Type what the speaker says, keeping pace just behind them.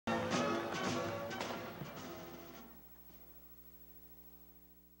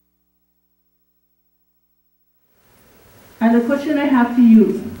And the question I have to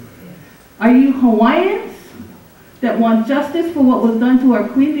you, are you Hawaiians that want justice for what was done to our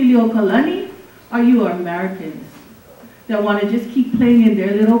Queen Liliuokalani? Are you Americans that want to just keep playing in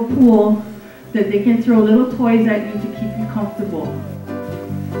their little pool that they can throw little toys at you to keep you comfortable?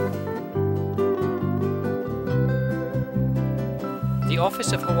 The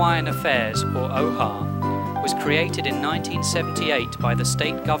Office of Hawaiian Affairs, or OHA, was created in 1978 by the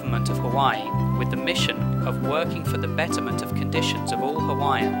state government of Hawaii with the mission of working for the betterment of conditions of all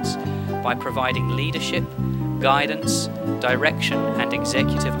Hawaiians by providing leadership, guidance, direction and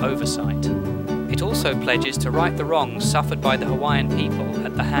executive oversight. It also pledges to right the wrongs suffered by the Hawaiian people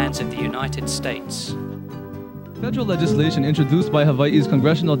at the hands of the United States. Federal legislation introduced by Hawaii's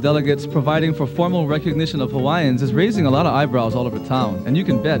congressional delegates providing for formal recognition of Hawaiians is raising a lot of eyebrows all over town, and you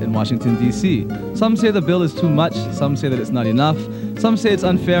can bet in Washington, D.C. Some say the bill is too much, some say that it's not enough, some say it's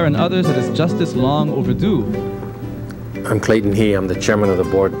unfair, and others that it's justice long overdue. I'm Clayton He. I'm the chairman of the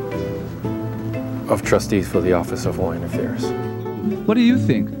board of trustees for the Office of Hawaiian Affairs. What do you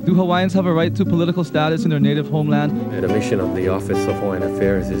think? Do Hawaiians have a right to political status in their native homeland? The mission of the Office of Hawaiian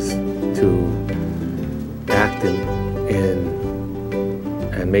Affairs is to act and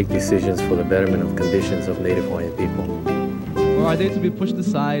make decisions for the betterment of conditions of Native Hawaiian people. Or are they to be pushed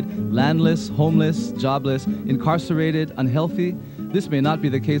aside, landless, homeless, jobless, incarcerated, unhealthy? This may not be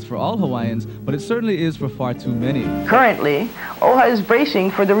the case for all Hawaiians, but it certainly is for far too many. Currently, OHA is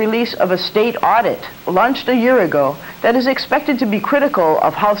bracing for the release of a state audit launched a year ago that is expected to be critical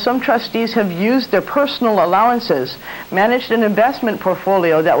of how some trustees have used their personal allowances, managed an investment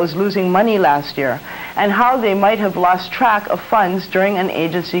portfolio that was losing money last year, and how they might have lost track of funds during an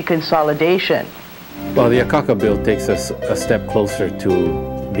agency consolidation. Well, the Akaka bill takes us a step closer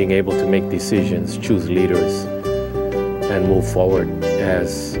to being able to make decisions, choose leaders, and move forward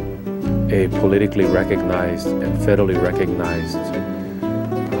as a politically recognized and federally recognized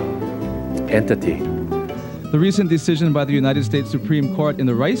entity. The recent decision by the United States Supreme Court in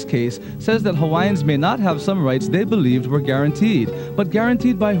the Rice case says that Hawaiians may not have some rights they believed were guaranteed. But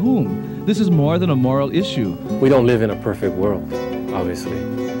guaranteed by whom? This is more than a moral issue. We don't live in a perfect world, obviously.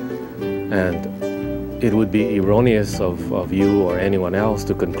 And it would be erroneous of you or anyone else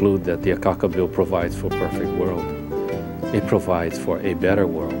to conclude that the Akaka bill provides for a perfect world. It provides for a better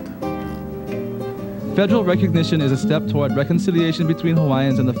world. Federal recognition is a step toward reconciliation between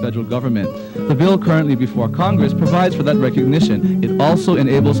Hawaiians and the federal government. The bill currently before Congress provides for that recognition. It also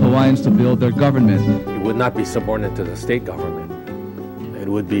enables Hawaiians to build their government. It would not be subordinate to the state government. It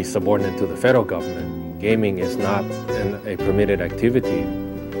would be subordinate to the federal government. Gaming is not a permitted activity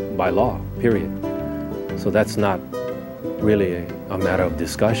by law, period. So that's not really a matter of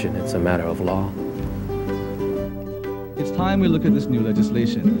discussion, it's a matter of law. It's time we look at this new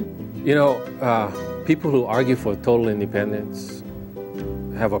legislation. You know, people who argue for total independence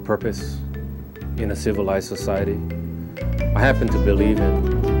have a purpose in a civilized society. I happen to believe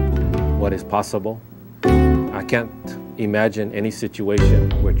in what is possible. I can't imagine any situation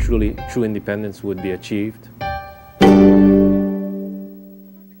where true independence would be achieved.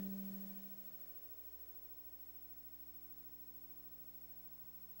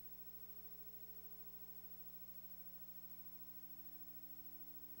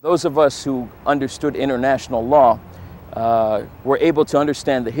 Those of us who understood international law were able to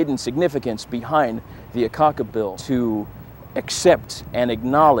understand the hidden significance behind the Akaka bill, to accept and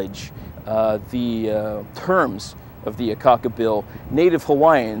acknowledge the terms of the Akaka bill. Native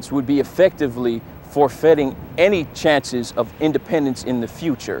Hawaiians would be effectively forfeiting any chances of independence in the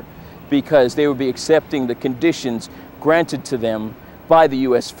future because they would be accepting the conditions granted to them by the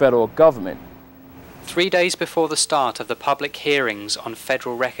U.S. federal government. 3 days before the start of the public hearings on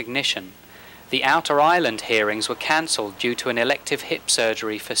federal recognition, the Outer Island hearings were cancelled due to an elective hip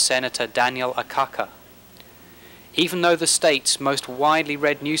surgery for Senator Daniel Akaka. Even though the state's most widely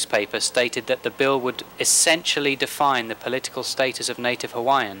read newspaper stated that the bill would essentially define the political status of Native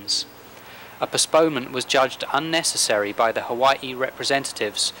Hawaiians, a postponement was judged unnecessary by the Hawaii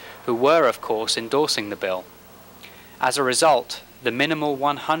representatives, who were, of course, endorsing the bill. As a result, the minimal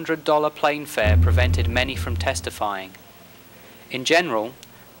 $100 plane fare prevented many from testifying. In general,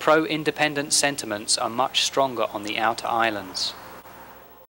 pro-independence sentiments are much stronger on the Outer Islands.